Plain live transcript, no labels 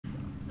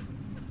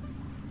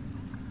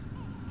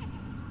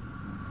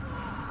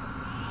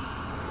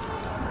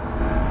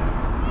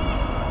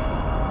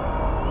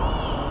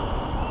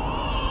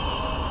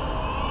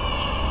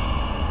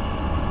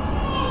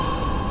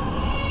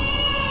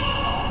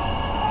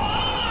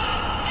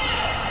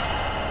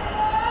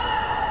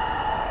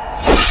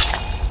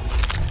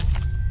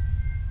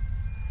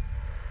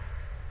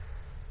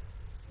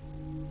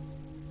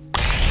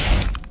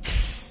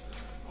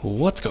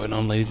What's going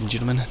on, ladies and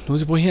gentlemen?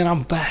 NoisiBoi here, and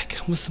I'm back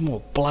with some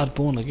more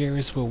Bloodborne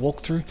Logarius Wheel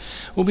walkthrough,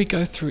 where we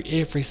go through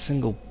every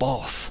single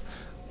boss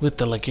with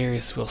the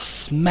Logarius Wheel,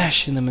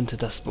 smashing them into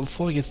dust. But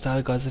before we get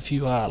started, guys, if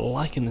you are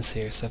liking this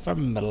series, so if I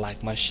remember to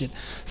like my shit,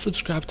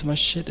 subscribe to my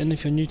shit, and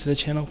if you're new to the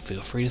channel,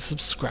 feel free to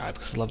subscribe,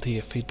 because I'd love to hear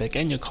your feedback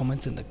and your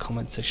comments in the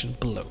comment section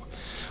below.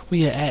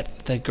 We are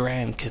at the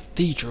Grand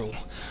Cathedral.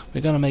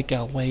 We're going to make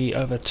our way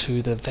over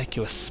to the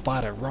Vacuous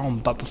Spider ROM,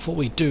 but before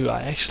we do,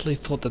 I actually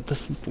thought that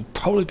this would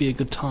probably be a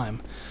good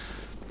time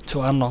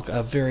to unlock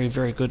a very,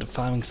 very good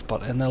farming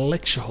spot in the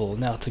lecture hall.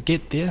 Now, to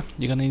get there,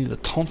 you're going to need the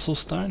tonsil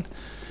stone,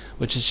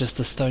 which is just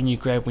the stone you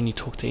grab when you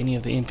talk to any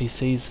of the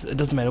NPCs. It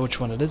doesn't matter which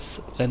one it is,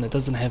 and it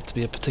doesn't have to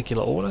be a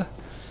particular order.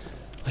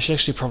 I should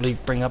actually probably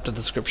bring up the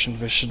description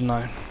first, shouldn't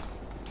I?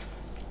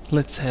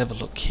 Let's have a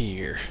look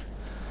here.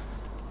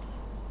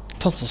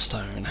 Tonsil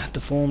stone,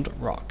 deformed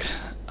rock.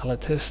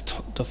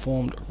 Alot,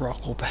 deformed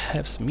rock, or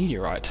perhaps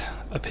meteorite.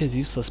 Appears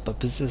useless but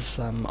possesses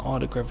some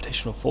odd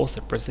gravitational force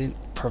that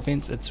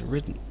prevents its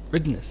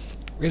riddance.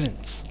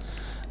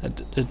 A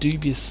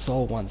dubious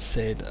soul once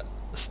said,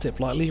 "Step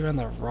lightly around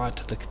the right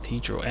of the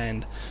cathedral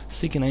and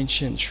seek an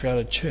ancient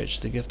shrouded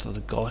church. The gift of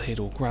the Godhead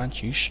will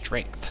grant you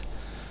strength."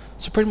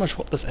 So pretty much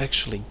what this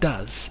actually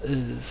does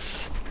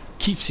is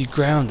keeps you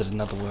grounded,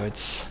 in other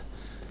words.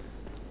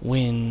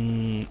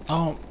 When...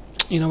 oh,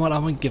 you know what, I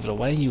won't give it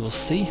away, you will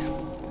see.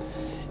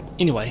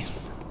 Anyway,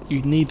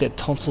 you need that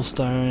tonsil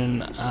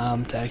stone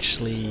to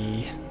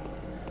actually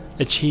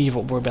achieve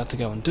what we're about to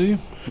go and do.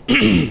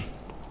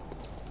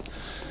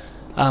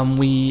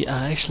 We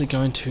are actually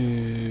going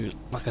to,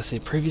 like I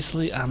said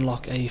previously,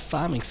 unlock a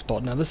farming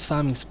spot. Now this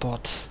farming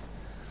spot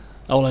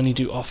I will only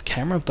do off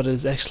camera, but it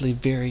is actually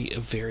very,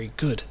 very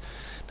good.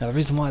 Now the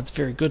reason why it's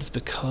very good is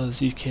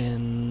because you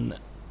can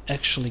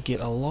actually get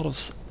a lot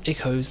of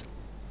echoes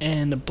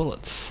and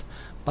bullets.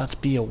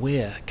 But be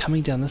aware,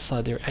 coming down this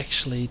side there are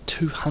actually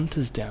two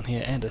hunters down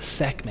here and a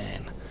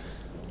sackman.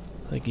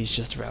 I think he's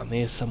just around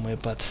there somewhere,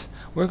 but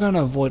we're going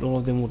to avoid all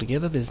of them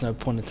altogether. There's no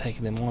point in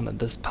taking them on at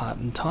this part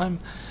in time.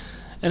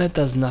 And it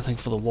does nothing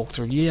for the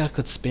walkthrough. Yeah, I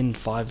could spend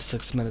 5 or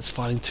 6 minutes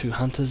fighting two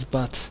hunters,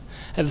 but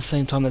at the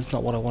same time that's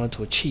not what I wanted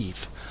to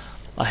achieve.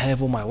 I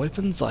have all my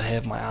weapons, I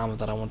have my armor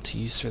that I want to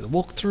use through the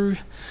walkthrough.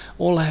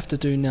 All I have to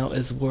do now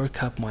is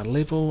work up my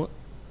level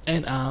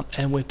and arm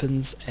and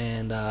weapons,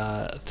 and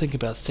think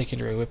about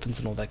secondary weapons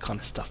and all that kind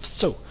of stuff.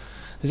 So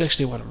there's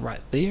actually one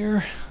right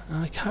there.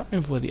 I can't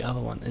remember where the other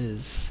one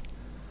is.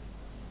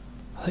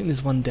 I think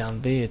there's one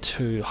down there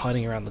too,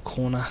 hiding around the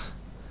corner.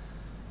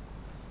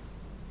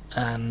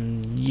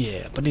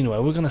 Yeah, but anyway,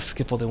 we're gonna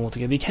skip all them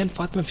altogether. You can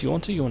fight them if you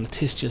want to. You want to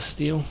test your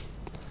steel,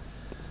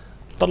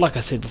 but like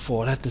I said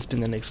before, I'd have to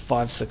spend the next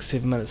 5, 6,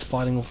 7 minutes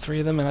fighting all three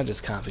of them, and I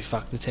just can't be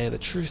fucked, to tell you the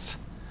truth.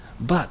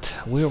 But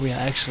where we are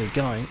actually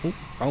going... oh,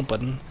 wrong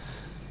button.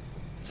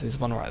 So there's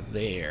one right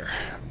there.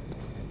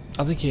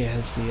 I think he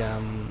has the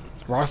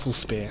rifle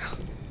spare.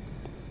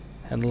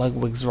 And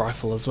Ludwig's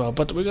rifle as well.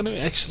 But we're going to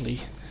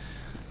actually...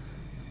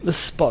 this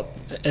spot,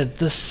 at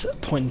this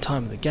point in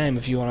time of the game,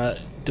 if you want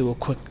to do a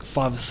quick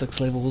 5 or 6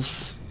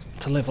 levels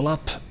to level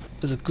up,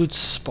 is a good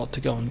spot to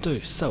go and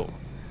do. So,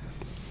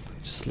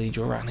 just lead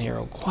you around here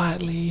all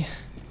quietly.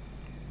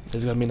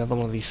 There's going to be another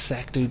one of these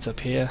sack dudes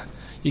up here.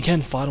 You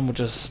can fight them or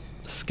just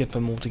skip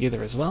them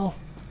altogether as well,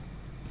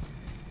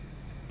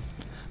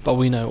 but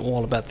we know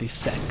all about these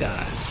sack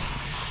guys.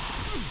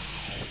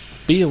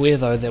 Be aware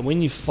though that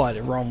when you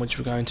fight Rom, which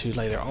we're going to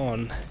later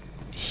on,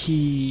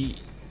 he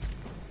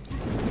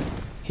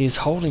is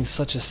holding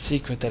such a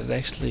secret that it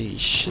actually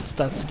shit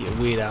starts to get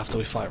weird after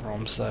we fight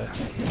Rom. So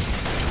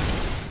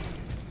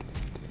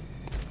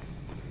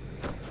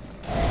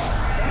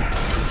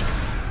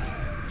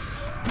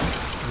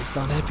he's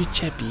not happy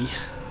chappy.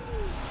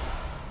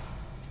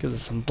 Gives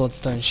us some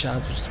bloodstone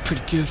shards, which is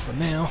pretty good for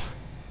now.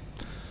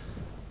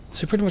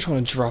 So you pretty much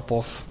want to drop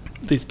off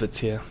these bits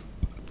here.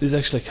 There's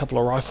actually a couple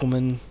of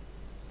riflemen,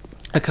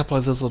 a couple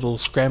of those little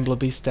scrambler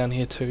beasts down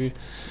here too,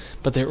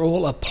 but they're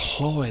all a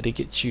ploy to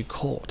get you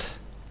caught.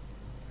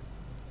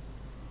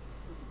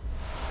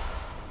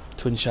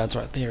 Twin shards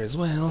right there as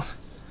well.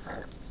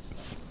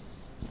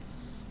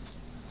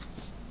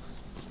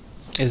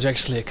 There's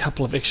actually a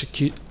couple of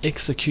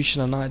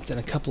executioner knights and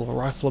a couple of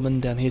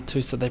riflemen down here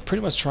too, so they're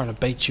pretty much trying to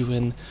bait you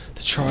in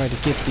to try to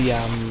get the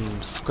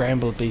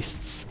scrambler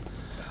beasts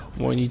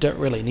when you don't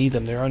really need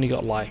them. They're only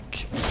got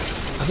like,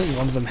 I think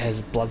one of them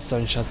has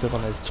bloodstone shards, the other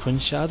one has twin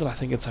shards, and I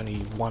think it's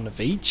only one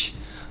of each.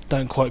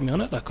 Don't quote me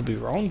on it, I could be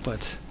wrong,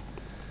 but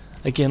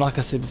again, like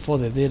I said before,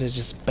 they're there to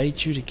just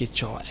bait you to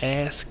get your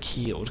ass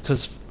killed,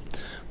 because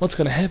what's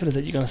going to happen is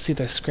that you're going to see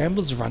those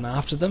scramblers run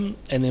after them,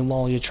 and then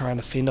while you're trying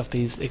to fend off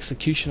these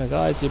executioner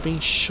guys, you're being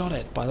shot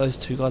at by those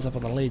two guys up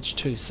on the ledge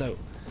too. So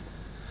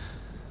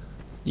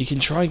you can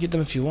try and get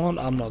them if you want.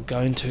 I'm not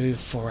going to,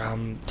 for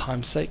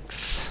time's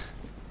sakes.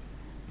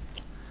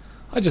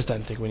 I just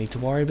don't think we need to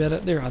worry about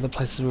it. There are other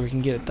places where we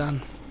can get it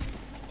done.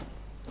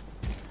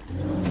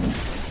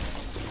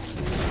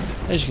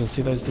 As you can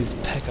see, those dudes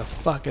pack a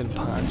fucking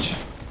punch.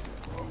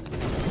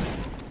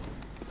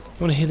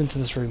 want to head into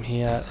this room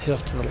here, head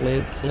off to the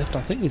left.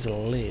 I think these are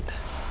lead.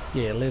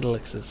 Yeah, lead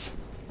elixirs.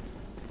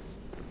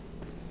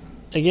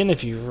 Again,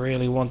 if you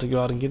really want to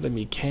go out and get them,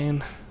 you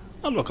can.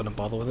 I'm not going to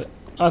bother with it.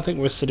 I think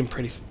we're sitting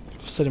pretty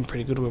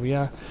good where we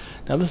are.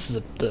 Now this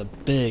is the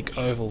big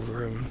oval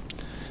room.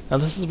 Now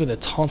this is where the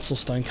tonsil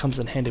stone comes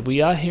in handy.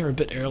 We are here a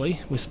bit early.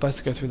 We're supposed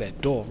to go through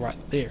that door right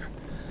there.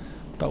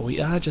 But we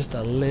are just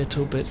a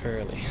little bit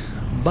early.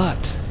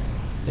 But,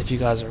 if you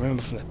guys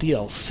remember from the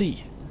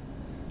DLC,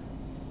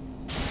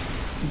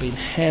 being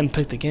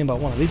handpicked again by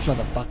one of these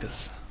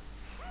motherfuckers.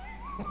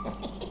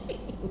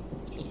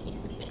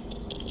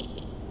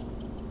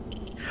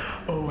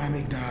 Oh,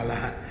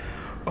 amygdala.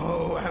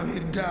 Oh,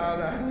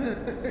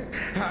 amygdala.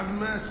 Have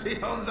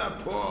mercy on the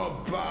poor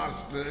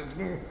bastard.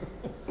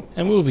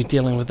 And we'll be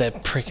dealing with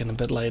that prick in a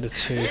bit later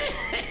too.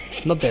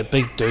 Not that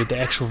big dude, the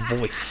actual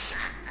voice.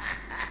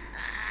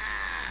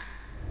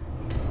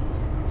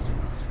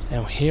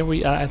 Now here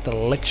we are at the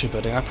lecture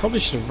building. I probably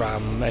should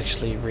have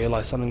actually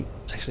realised something,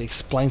 actually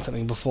explained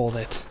something before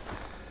that.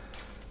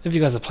 If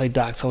you guys have played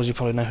Dark Souls, you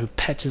probably know who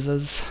Patches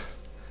is.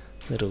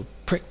 Little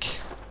prick.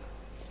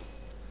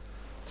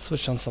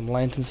 Switch on some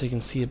lanterns so you can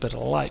see a bit of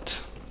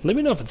light. Let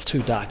me know if it's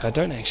too dark, I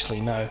don't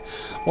actually know.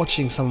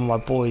 Watching some of my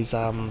boys,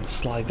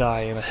 Sly Guy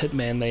and a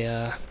Hitman,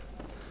 they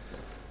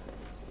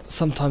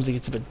sometimes it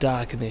gets a bit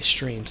dark in their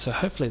stream, so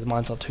hopefully the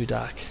mine's not too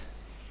dark.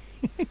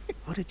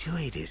 What a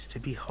joy it is to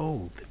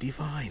behold the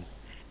divine.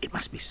 It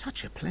must be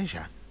such a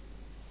pleasure.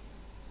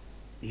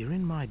 You're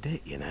in my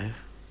debt, you know.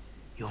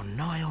 You're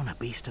nigh on a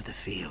beast of the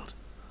field.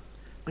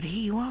 But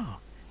here you are,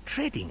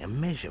 treading a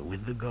measure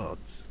with the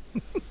gods.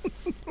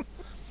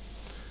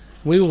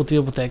 We will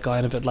deal with that guy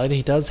in a bit later.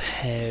 He does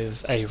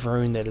have a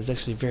rune that is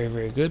actually very,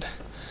 very good.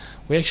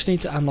 We actually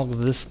need to unlock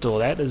this door.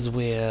 That is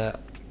where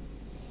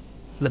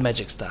the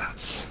magic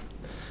starts.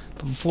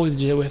 But before we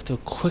do that, we have to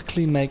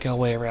quickly make our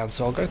way around.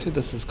 So I'll go through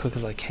this as quick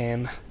as I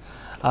can.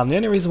 The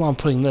only reason why I'm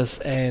putting this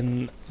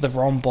and the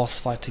ROM boss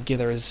fight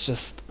together is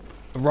just...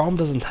 ROM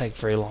doesn't take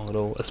very long at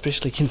all,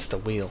 especially against the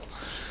wheel.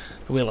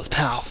 The wheel is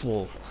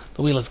powerful.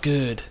 The wheel is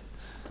good.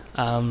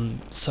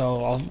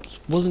 So I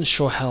wasn't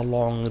sure how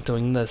long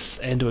doing this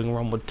and doing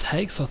ROM would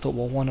take, so I thought,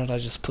 well, why not I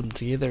just put them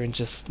together and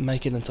just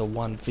make it into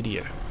one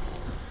video.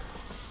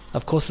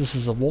 Of course, this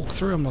is a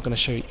walkthrough. I'm not going to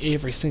show you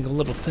every single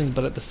little thing,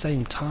 but at the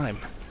same time,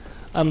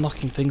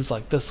 unlocking things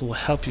like this will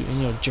help you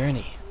in your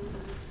journey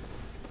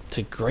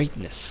to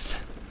greatness.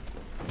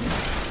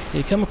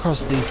 You come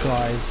across these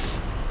guys,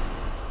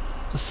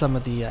 some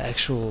of the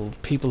actual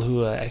people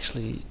who are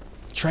actually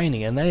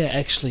training, and they are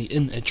actually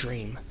in a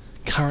dream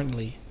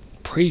currently,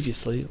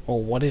 previously,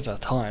 or whatever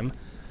time,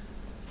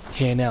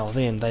 here, now,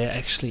 then. They are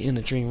actually in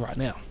a dream right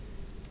now.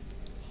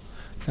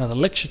 Now the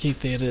lecture key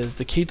theatre is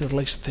the key to the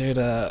lecture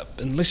theatre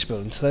in the lecture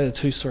building. Today the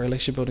two-story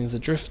lecture building is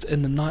adrift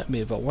in the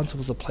nightmare, but once it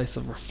was a place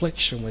of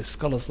reflection where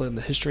scholars learned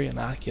the history and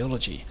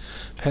archaeology.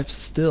 Perhaps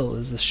still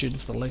as the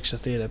students of the lecture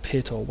theatre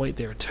appear to await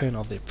the return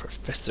of their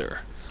professor.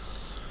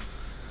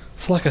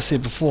 So like I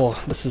said before,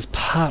 this is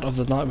part of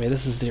the nightmare.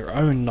 This is their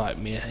own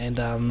nightmare, and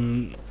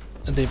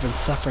they've been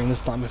suffering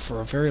this nightmare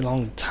for a very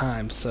long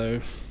time, so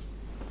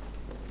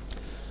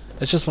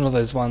it's just one of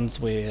those ones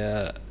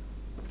where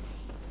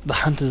the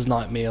hunter's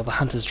nightmare or the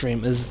hunter's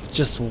dream is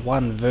just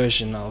one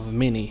version of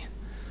many,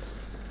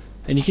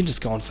 and you can just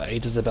go on for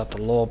ages about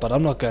the lore, but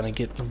I'm not going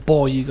to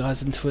bore you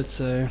guys into it.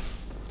 So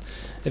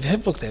if you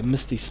have a look at that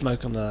misty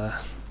smoke on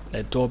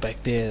that door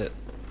back there,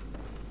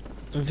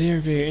 very,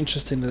 very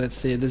interesting that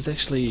it's there. There's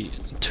actually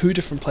two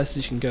different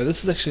places you can go.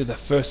 This is actually the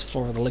first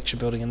floor of the lecture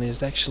building, and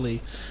there's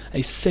actually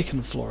a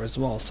second floor as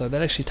well, so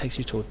that actually takes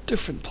you to a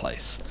different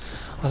place.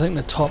 I think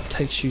the top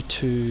takes you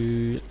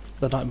to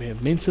the Nightmare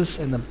of Mensis,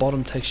 and the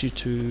bottom takes you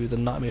to the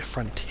Nightmare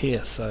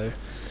Frontier, so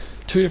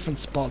two different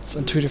spots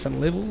and two different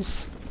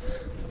levels.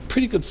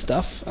 Pretty good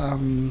stuff.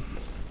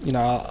 You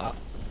know,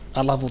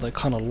 I love all that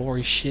kind of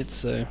lore shit,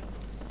 so...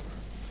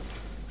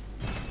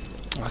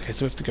 Okay,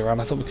 so we have to go around.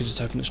 I thought we could just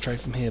open it straight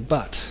from here,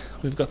 but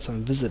we've got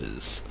some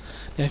visitors.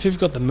 Now, if you've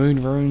got the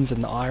moon runes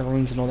and the eye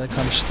runes and all that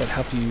kind of shit that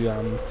help you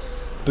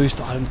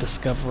boost item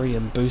discovery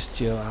and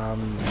boost your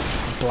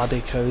blood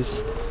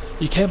echoes,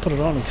 you can put it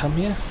on and come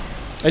here.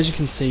 As you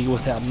can see,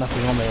 without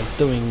nothing on there, I'm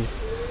doing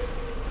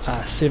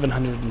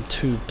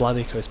 702 blood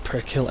echoes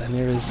per kill, and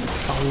there is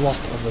a lot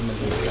of them in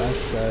here, guys,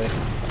 so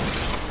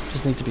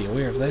just need to be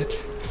aware of that.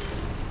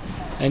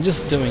 And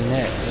just doing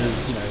that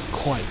is, you know,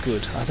 quite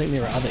good. I think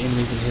there are other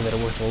enemies in here that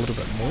are worth a little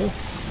bit more.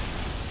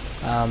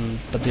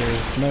 But there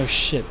is no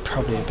shit,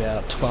 probably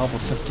about 12 or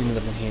 15 of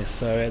them in here.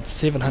 So at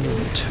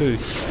 702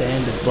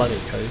 standard blood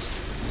echoes,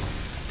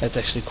 that's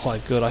actually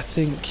quite good. I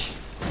think...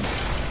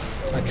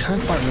 I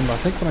can't quite remember. I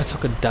think when I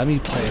took a dummy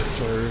player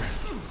through,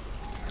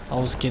 I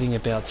was getting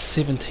about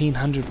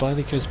 1700 blood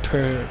echoes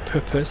per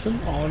person.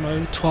 Oh no,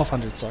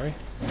 1200, sorry.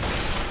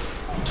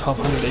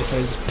 1200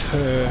 echoes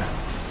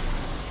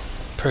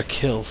per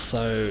kill,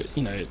 so,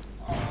 you know,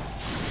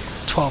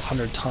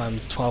 1200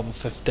 times 12 or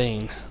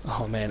 15.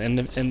 Oh man,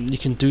 and you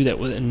can do that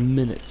within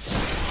minutes.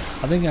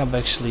 I think I've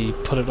actually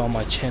put it on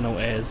my channel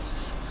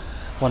as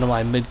one of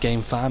my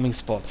mid-game farming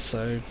spots,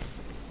 so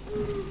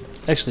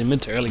actually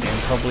mid to early game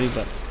probably,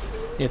 but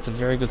yeah, it's a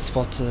very good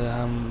spot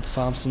to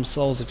farm some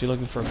souls if you're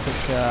looking for a quick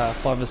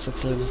 5 or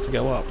 6 levels to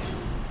go up.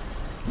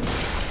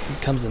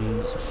 It comes in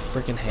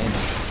freaking handy.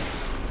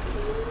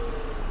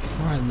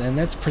 Alright, and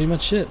that's pretty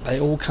much it. They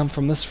all come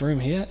from this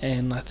room here,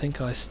 and I think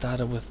I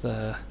started with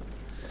well,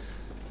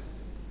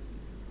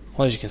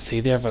 as you can see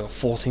there, I've got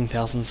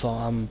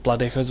 14,000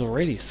 blood echoes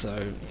already,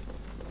 so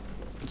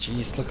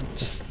jeez,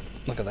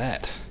 look at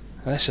that.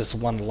 And that's just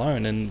one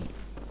alone, and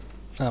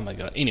oh my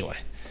god. Anyway,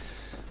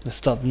 let's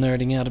start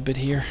nerding out a bit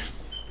here.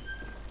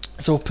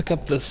 So we'll pick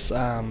up this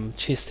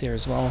chest here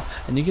as well,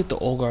 and you get the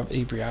Augur of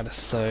Ebriatus.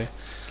 So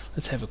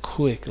let's have a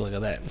quick look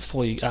at that. It's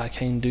for you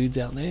arcane dudes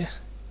out there.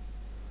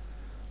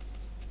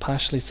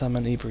 Partially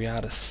summoned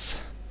Ebriatus.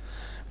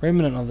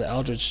 Remnant of the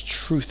Eldritch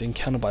Truth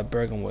encountered by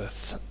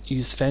Bergenworth.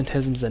 Use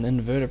phantasms and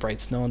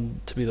invertebrates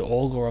known to be the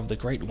Augur of the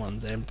Great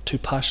Ones and to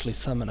partially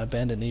summon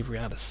abandoned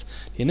Ebriatus.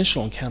 The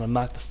initial encounter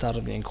marked the start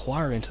of the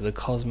inquiry into the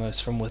cosmos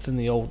from within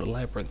the old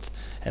labyrinth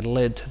and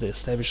led to the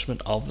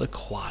establishment of the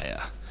choir.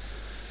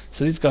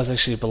 So these guys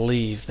actually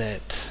believe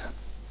that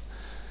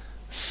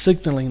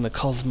signaling the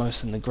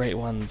cosmos and the Great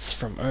Ones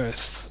from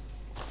Earth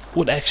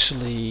would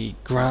actually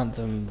grant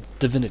them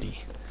divinity.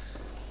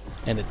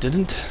 And it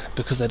didn't,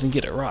 because they didn't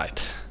get it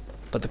right.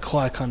 But the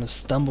choir kind of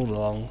stumbled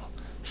along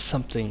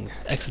something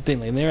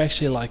accidentally, and they're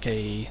actually like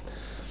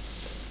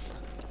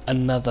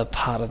another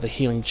part of the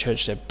healing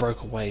church that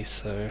broke away.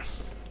 So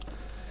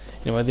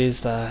anyway, there's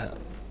the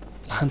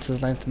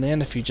Hunter's Lantern there,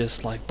 and if you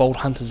just like bold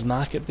Hunter's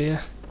Mark it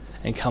there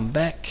and come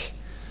back,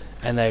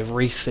 and they've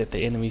reset the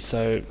enemy.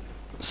 So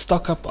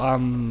stock up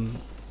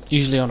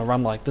usually on a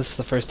run like this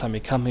the first time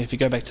you come here. If you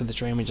go back to the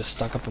dream and just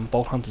stock up on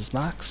bold Hunter's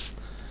Marks,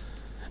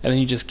 and then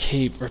you just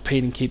keep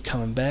repeating, keep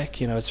coming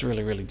back, you know, it's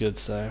really, really good.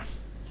 So,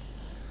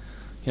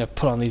 you know,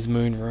 put on these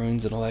moon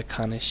runes and all that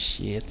kind of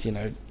shit, you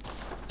know,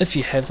 if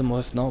you have them or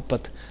if not.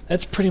 But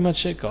that's pretty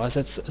much it, guys.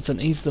 It's an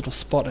easy little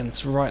spot, and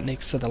it's right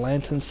next to the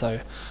lantern, so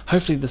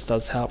hopefully this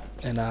does help.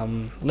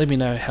 And let me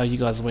know how you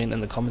guys went in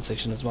the comment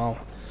section as well,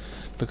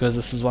 because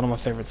this is one of my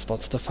favorite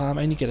spots to farm,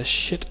 and you get a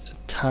shit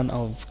ton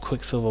of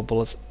quicksilver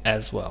bullets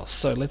as well.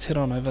 So let's head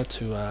on over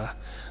to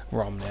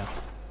Rom now.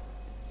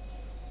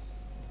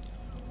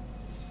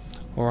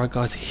 Alright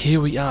guys, here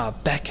we are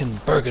back in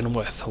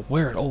Bergenworth,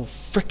 where it all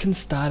frickin'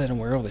 started and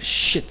where all the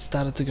shit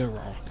started to go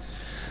wrong.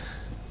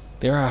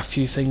 There are a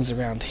few things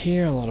around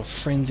here, a lot of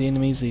frenzy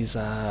enemies, these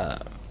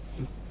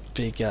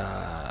big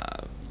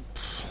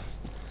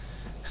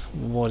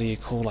what do you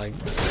call, like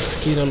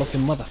mosquito looking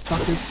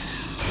motherfuckers.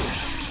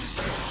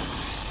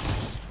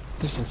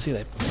 As you can see,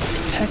 they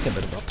pack a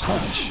bit of a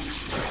punch.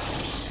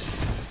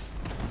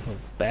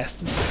 Little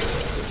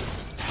bastards.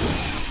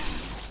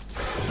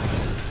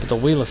 The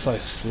wheel is so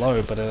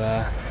slow, but it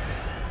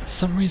for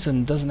some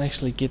reason doesn't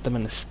actually get them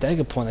in a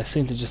stagger point. They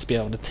seem to just be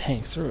able to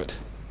tank through it.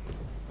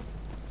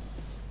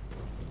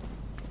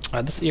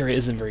 This area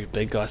isn't very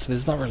big, guys, so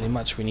there's not really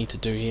much we need to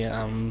do here.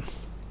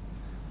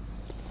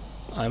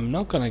 I'm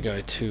not gonna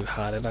go too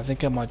hard, and I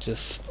think I might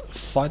just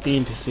fight the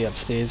NPC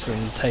upstairs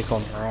and take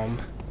on Rom.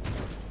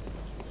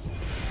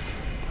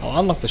 I'll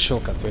unlock the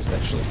shortcut first,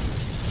 actually.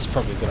 It's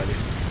probably a good idea,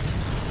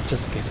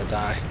 just in case I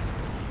die.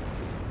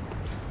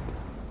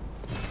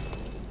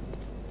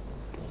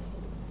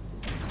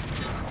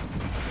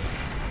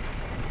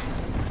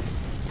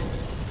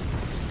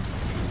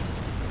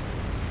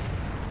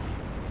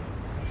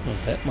 Well,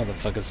 that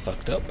motherfucker's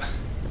fucked up.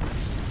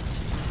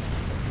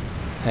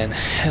 And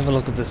have a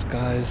look at this,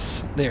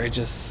 guys. There are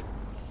just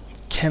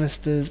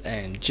canisters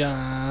and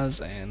jars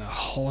and a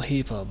whole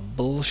heap of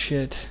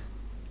bullshit.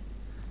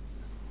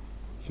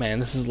 Man,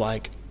 this is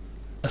like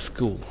a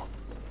school,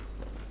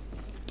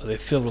 but they're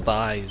filled with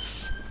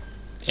eyes.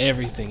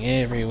 Everything,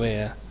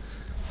 everywhere.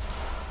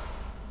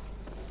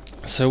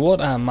 So what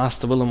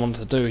Master Willem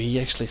wanted to do, he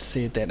actually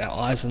said that our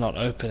eyes are not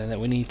open and that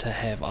we need to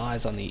have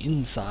eyes on the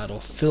inside,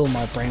 or fill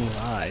my brain with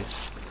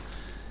eyes.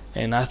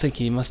 And I think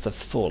he must have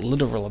thought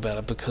literal about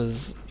it,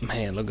 because,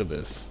 man, look at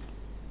this.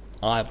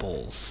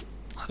 Eyeballs.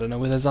 I don't know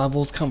where those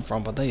eyeballs come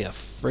from, but they are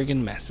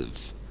friggin'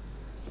 massive.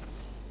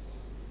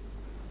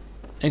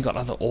 And got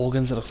other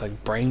organs that looks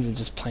like brains and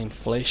just plain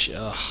flesh.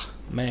 Ugh,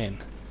 man.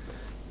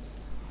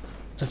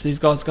 If these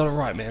guys got it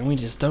right, man, we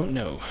just don't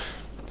know.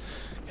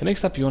 Okay,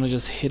 next up you want to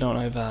just head on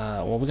over,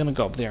 well, we're going to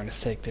go up there in a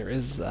sec. There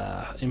is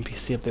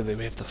NPC up there that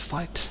we have to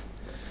fight.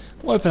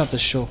 We'll open up the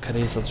shortcut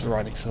here, so it's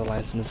right next to the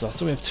lantern as well.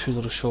 So we have 2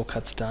 little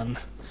shortcuts done.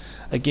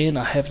 Again,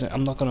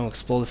 I'm not going to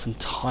explore this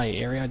entire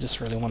area. I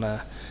just really want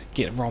to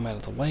get Rom out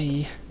of the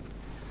way.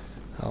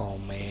 Oh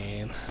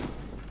man.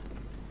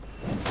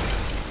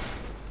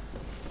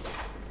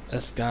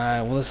 This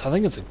guy, well, I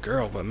think it's a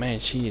girl, but man,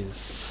 she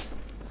is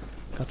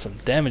got some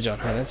damage on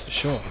her, that's for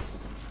sure.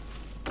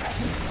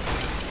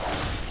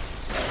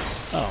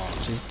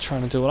 Oh, she's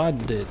trying to do what I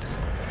did.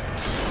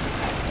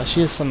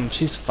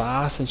 She's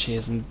fast and she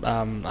has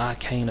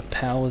arcane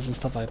powers and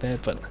stuff like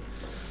that, but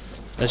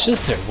it's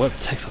just her whip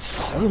takes up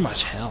so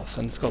much health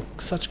and it's got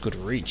such good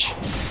reach.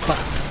 But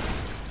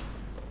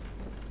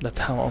the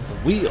power of the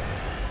wheel.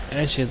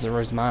 And she has the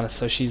Rose Mana,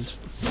 so she's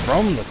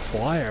from the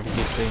choir, I'm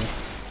guessing.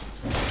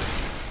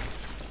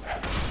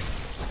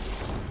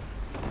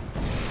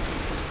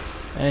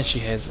 And she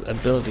has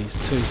abilities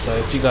too, so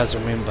if you guys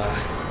remember, I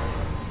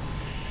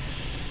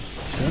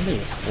don't think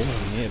we're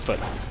falling yet, but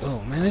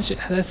oh man,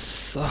 that's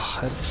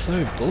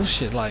so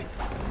bullshit. Like,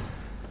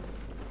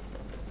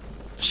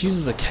 she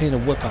uses a cane to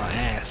whip our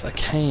ass, a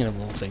cane of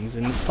all things,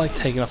 and it's like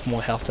taking off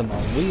more health than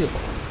my wheel.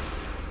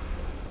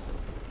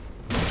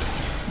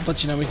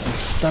 But you know, we can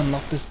stun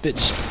lock this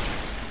bitch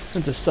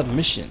into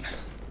submission.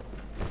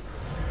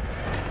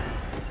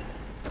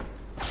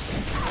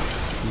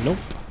 Nope.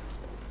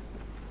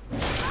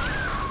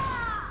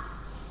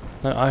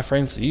 No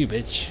iframes for you,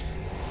 bitch.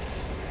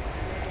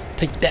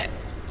 Take that.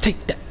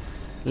 Take that.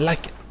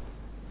 Like it.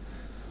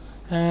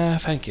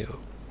 Thank you.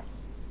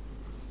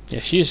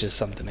 Yeah, she is just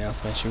something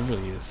else, man. She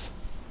really is.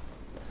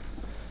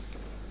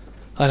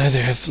 I know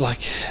there have,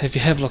 like, if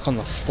you have a look on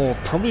the floor,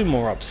 probably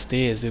more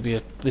upstairs,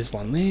 there's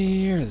one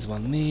there, there's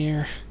one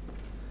there.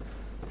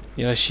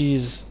 You know,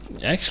 she's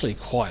actually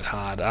quite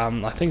hard.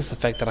 I think it's the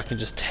fact that I can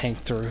just tank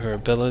through her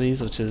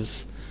abilities, which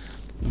is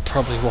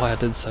probably why I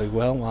did so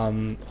well.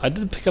 I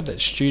did pick up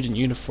that student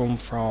uniform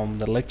from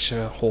the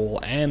lecture hall,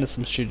 and there's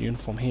some student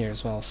uniform here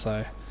as well,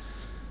 so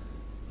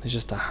there's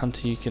just a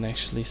hunter you can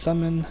actually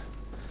summon.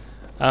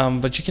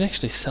 But you can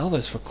actually sell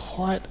those for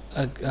quite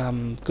a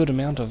good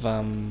amount of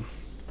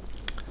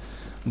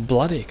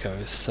blood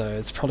echoes, so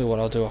it's probably what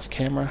I'll do off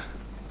camera,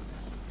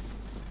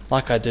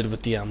 like I did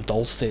with the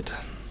doll set.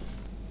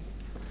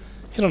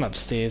 Head on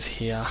upstairs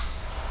here,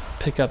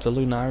 pick up the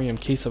Lunarium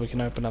key so we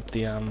can open up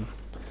the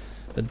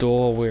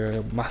door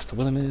where Master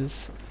Willem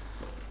is.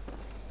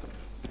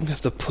 We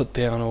have to put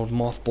down old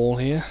Mothball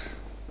here.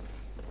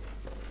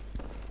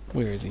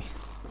 Where is he?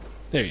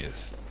 There he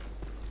is.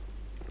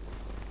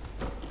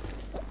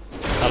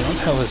 I love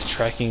how his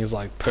tracking is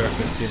like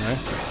perfect, you know.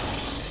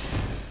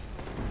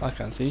 I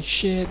can't see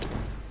shit.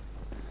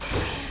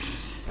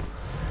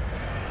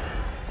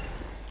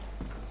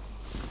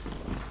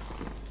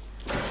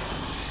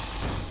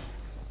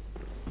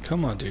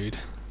 Come on, dude.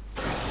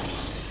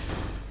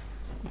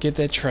 Get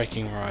that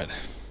tracking right.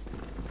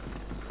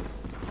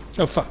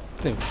 Oh fuck,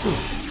 thanks.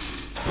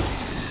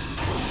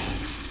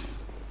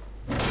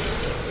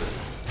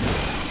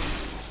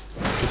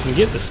 If you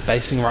get the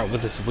spacing right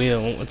with this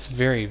wheel, it's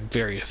very,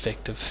 very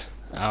effective.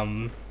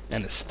 And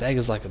it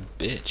staggers like a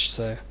bitch,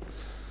 so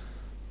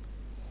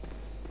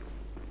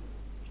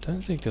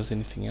don't think there was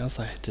anything else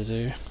I had to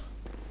do.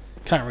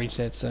 Can't reach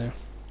that, so.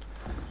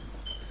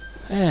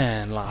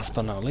 And last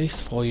but not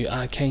least, for you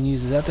arcane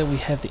users out there, we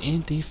have the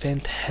empty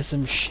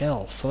phantasm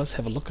shell. So let's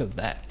have a look at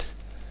that.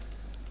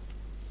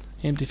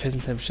 Empty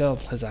phantasm shell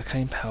has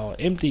arcane power.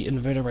 Empty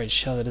invertebrate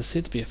shell that is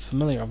said to be a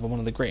familiar of one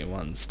of the great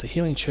ones. The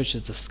healing church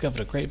has discovered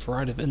a great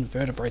variety of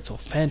invertebrates, or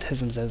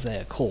phantasms as they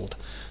are called.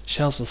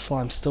 Shells with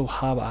slime still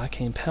harbour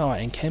arcane power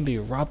and can be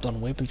rubbed on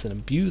weapons and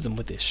imbue them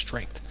with their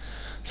strength.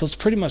 So it's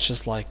pretty much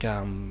just like you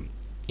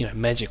know,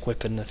 magic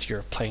weapon if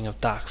you're playing of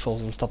Dark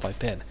Souls and stuff like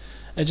that.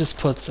 It just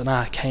puts an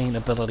arcane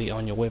ability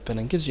on your weapon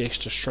and gives you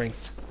extra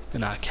strength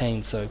in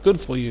arcane. So good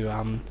for you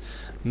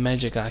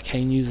magic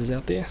arcane users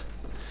out there.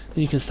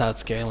 Then you can start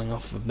scaling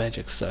off of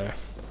magic, so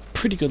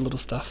pretty good little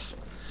stuff.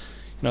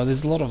 You know,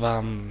 there's a lot of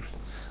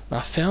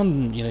I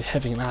found, you know,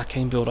 having an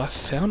arcane build, I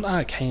found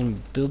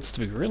arcane builds to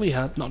be really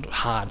hard, not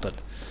hard, but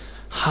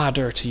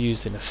harder to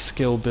use than a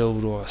skill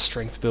build or a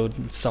strength build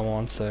and so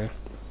on. So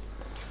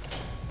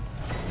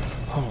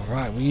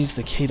alright, we use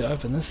the key to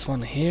open this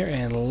one here,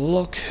 and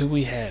look who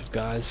we have,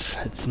 guys.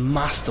 It's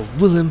Master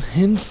Willem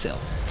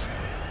himself,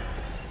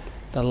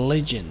 the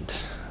legend,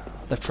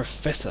 the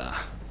professor,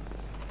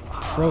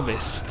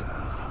 Provost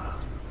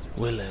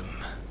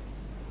Willem.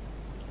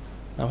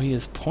 Now he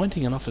is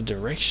pointing in off a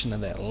direction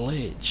of that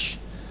ledge.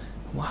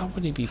 Why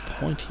would he be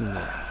pointing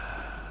there?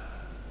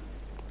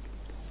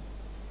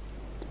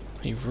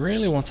 He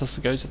really wants us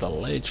to go to the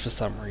ledge for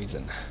some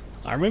reason.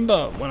 I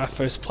remember when I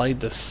first played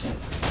this,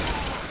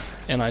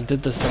 and I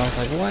did this and I was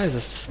like, why is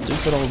this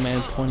stupid old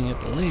man pointing at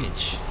the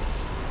ledge?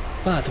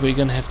 But we're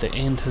gonna have to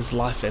end his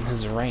life and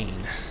his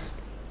reign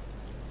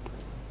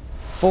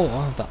for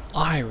the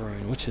Eye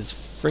Rune, which is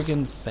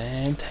friggin'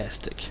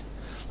 fantastic.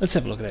 Let's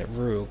have a look at that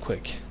real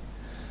quick.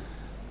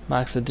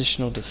 Marks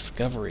additional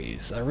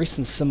discoveries. A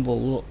recent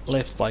symbol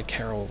left by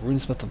Carol,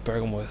 runesmith of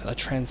Bergenworth, a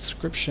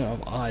transcription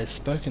of eyes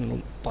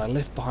spoken by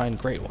left behind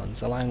great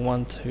ones, allowing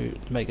one to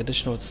make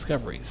additional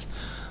discoveries.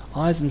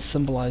 Eyes and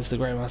symbolize the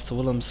great Master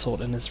Willem sought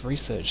in his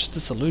research.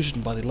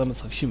 Disillusioned by the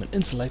limits of human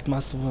intellect,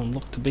 Master Willem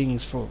looked to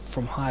beings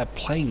from higher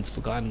planes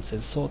for guidance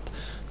and sought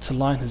to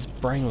line his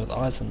brain with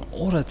eyes in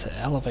order to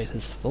elevate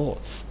his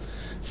thoughts.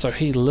 So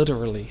he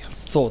literally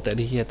thought that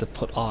he had to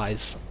put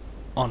eyes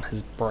on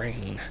his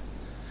brain.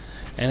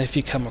 And if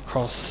you come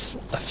across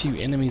a few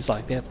enemies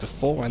like that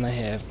before and they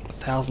have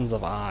thousands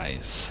of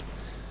eyes,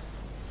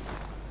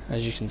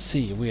 as you can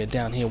see, we are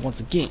down here once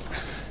again.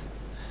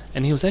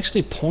 And he was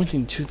actually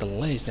pointing to the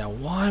ledge. Now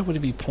why would he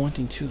be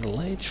pointing to the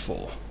ledge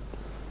for?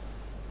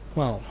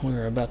 well,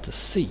 we're about to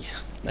see.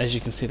 As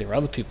you can see, there are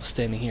other people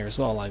standing here as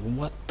well, like,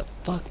 what the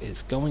fuck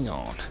is going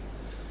on?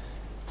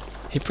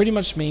 He pretty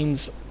much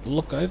means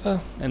look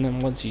over, and then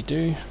once you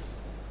do,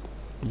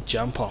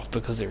 jump off,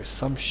 because there is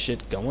some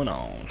shit going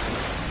on.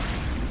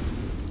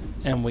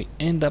 And we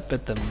end up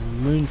at the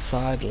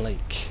Moonside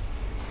Lake,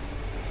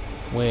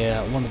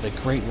 where one of the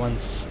Great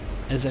Ones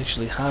is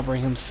actually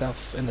harboring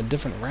himself in a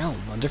different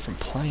realm, a different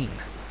plane.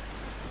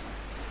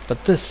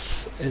 But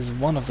this is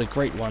one of the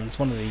Great Ones,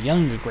 one of the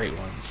younger Great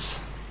Ones.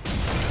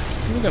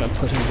 So we're gonna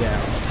put him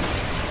down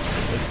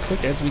as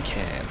quick as we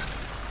can.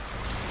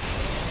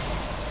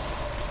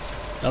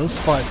 Now this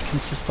fight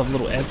consists of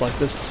little ads like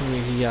this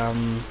where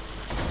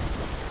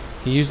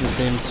he uses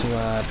them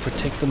to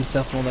protect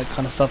himself and all that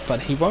kind of stuff, but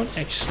he won't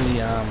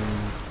actually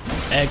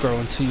aggro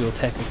until you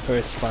attack him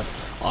first. But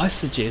I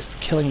suggest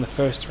killing the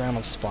first round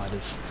of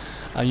spiders.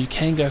 You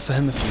can go for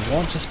him if you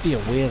want, just be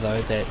aware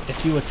though that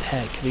if you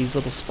attack these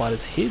little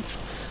spiders' heads,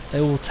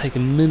 they will take a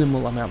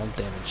minimal amount of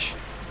damage.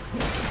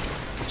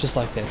 Just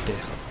like that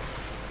there.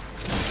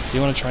 So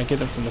you want to try and get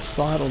them from the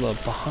side or the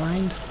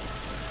behind,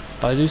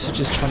 but I do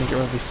suggest trying to get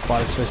rid of these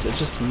spiders first. It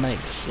just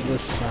makes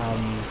this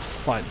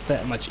fight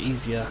that much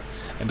easier,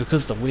 and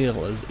because the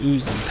wheel is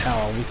oozing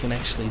power, we can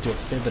actually do a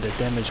fair bit of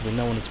damage when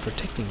no one is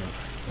protecting him.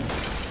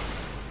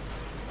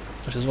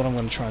 Which is what I'm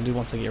going to try and do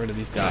once I get rid of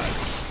these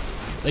guys.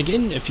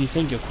 Again, if you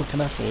think you're quick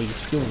enough or your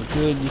skills are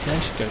good, you can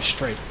actually go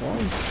straight for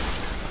him.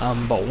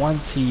 But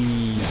once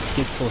he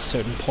gets to a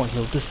certain point,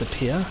 he'll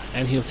disappear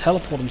and he'll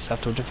teleport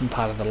himself to a different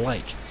part of the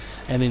lake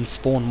and then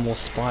spawn more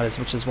spiders,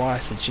 which is why I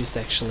suggest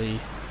actually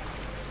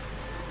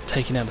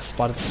taking out the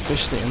spiders,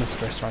 especially in this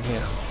first run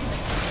here.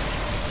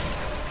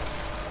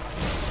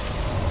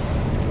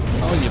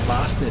 Oh, you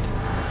bastard!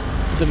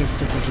 Didn't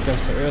expect him to go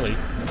so early.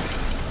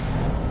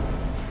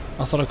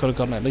 I thought I could have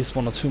gotten at least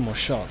 1 or 2 more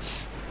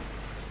shots.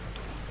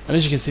 And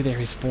as you can see there,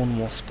 he spawned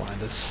more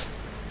spiders.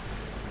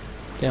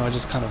 Damn, I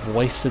just kind of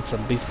wasted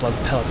some beast blood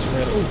pellets.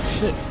 Oh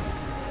shit!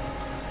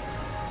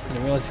 I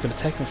didn't realize you could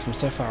attack them from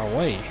so far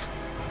away.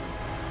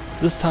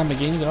 This time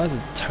again, guys,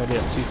 it's totally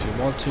up to you if you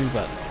want to,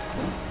 but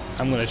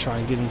I'm going to try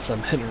and get in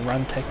some hit and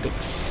run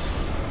tactics.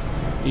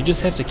 You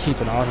just have to keep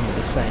an eye on him at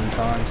the same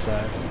time,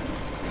 so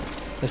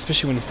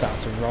especially when he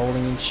starts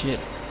rolling and shit.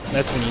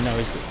 That's when you know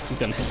he's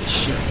going to hit the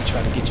shit and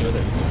try to get you with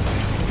it.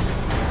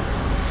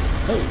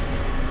 Oh!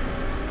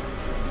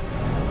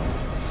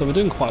 So we're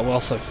doing quite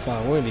well so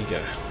far. Where did he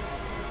go?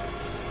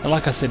 And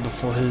like I said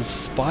before, his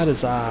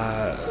spiders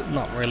are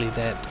not really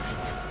that...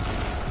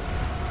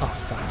 Oh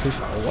fuck, too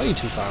far away,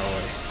 too far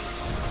away.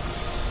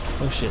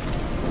 Oh shit.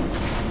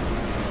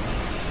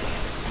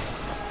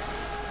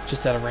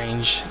 Just out of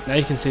range. Now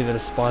you can see that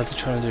his spiders are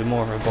trying to do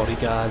more of a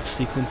bodyguard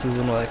sequences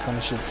and all that kind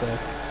of shit, so...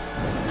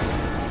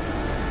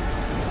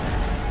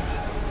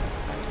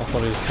 I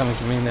thought he was coming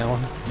for me in that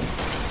one.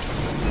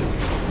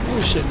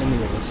 Oh shit, and then he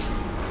was.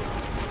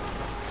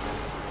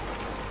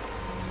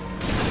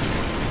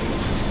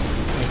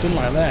 Didn't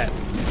like that. I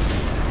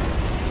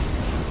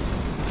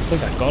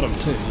think I got him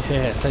too.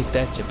 Yeah, take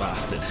that, you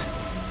bastard.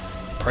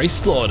 Praise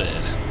slaughtered.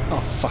 Oh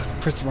fuck,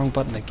 press the wrong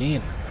button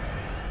again.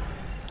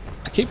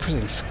 I keep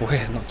pressing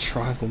square, not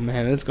triangle,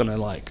 man. It's gonna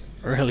like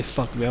really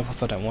fuck me up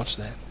if I don't watch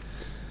that.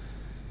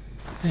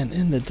 And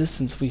in the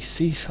distance we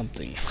see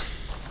something.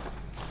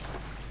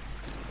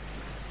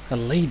 A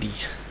lady.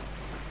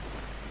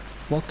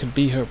 What could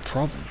be her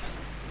problem?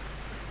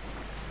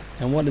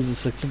 And what is the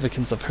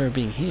significance of her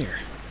being here?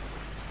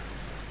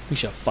 We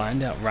shall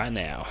find out right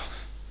now.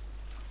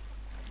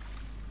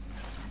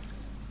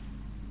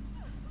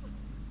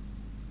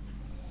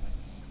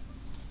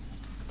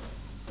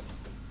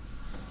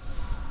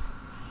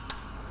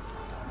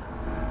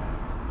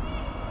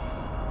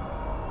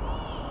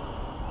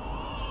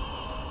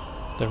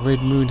 The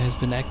red moon has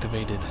been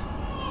activated.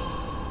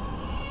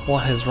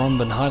 What has Ron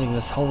been hiding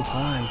this whole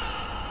time?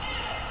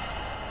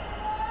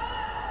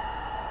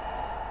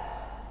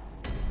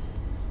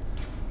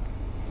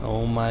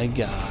 Oh my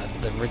god,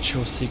 the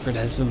ritual secret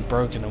has been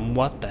broken, and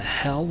what the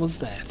hell was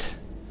that?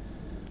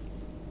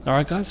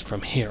 Alright guys,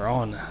 from here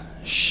on,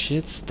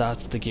 shit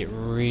starts to get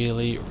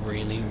really,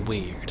 really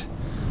weird.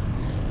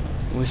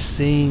 We're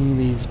seeing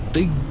these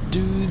big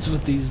dudes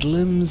with these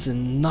limbs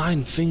and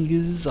 9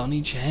 fingers on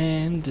each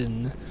hand,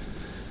 and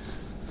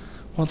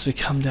once we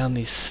come down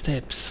these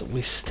steps,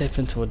 we step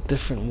into a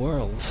different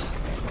world.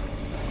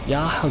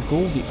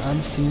 Yahagul, the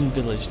Unseen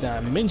Village. Now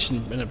I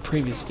mentioned in a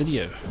previous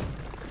video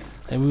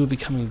and we will be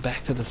coming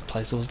back to this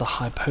place. It was the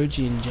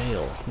Hypogean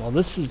jail. Well,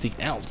 this is the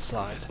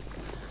outside.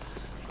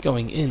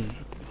 Going in,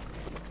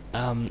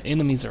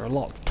 enemies are a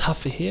lot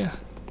tougher here,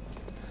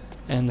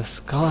 and the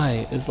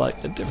sky is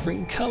like a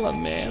different color,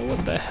 man.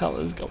 What the hell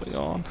is going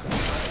on?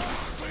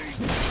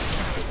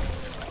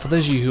 For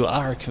those of you who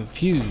are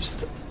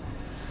confused,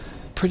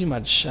 pretty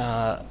much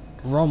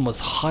Ron was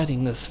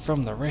hiding this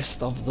from the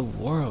rest of the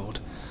world,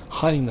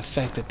 hiding the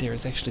fact that there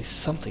is actually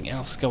something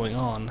else going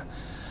on.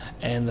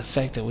 And the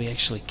fact that we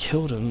actually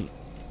killed him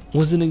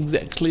wasn't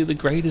exactly the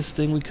greatest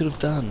thing we could have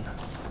done.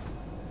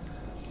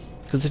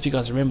 Because if you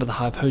guys remember the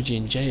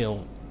Hypogean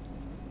jail,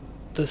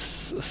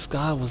 this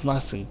sky was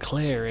nice and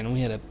clear and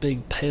we had a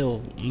big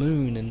pale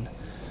moon, and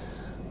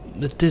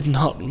it did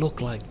not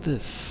look like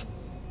this.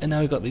 And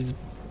now we've got these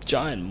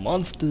giant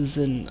monsters,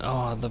 and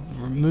oh, the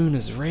moon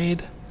is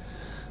red.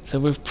 So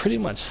we've pretty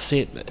much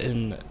set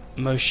in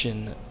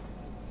motion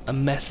a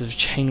massive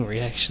chain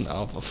reaction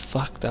of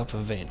fucked up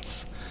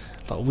events.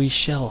 But we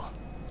shall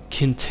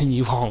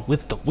continue on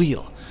with the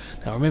wheel.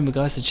 Now remember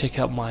guys to check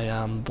out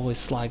my boy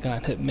Sly Guy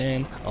and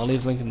Hitman. I'll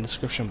leave a link in the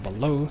description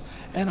below,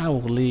 and I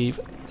will leave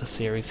the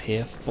series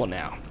here for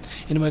now.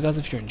 Anyway guys,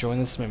 if you're enjoying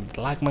this, remember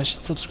to like my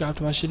shit, subscribe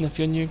to my shit, and if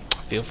you're new,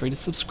 feel free to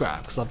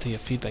subscribe, because I'd love to hear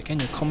feedback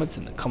and your comments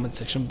in the comment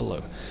section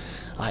below.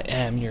 I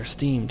am your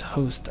esteemed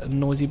host,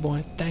 Noisy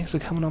Boy. Thanks for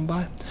coming on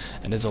by,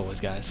 and as always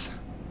guys,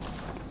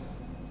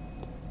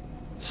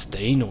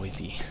 stay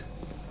noisy.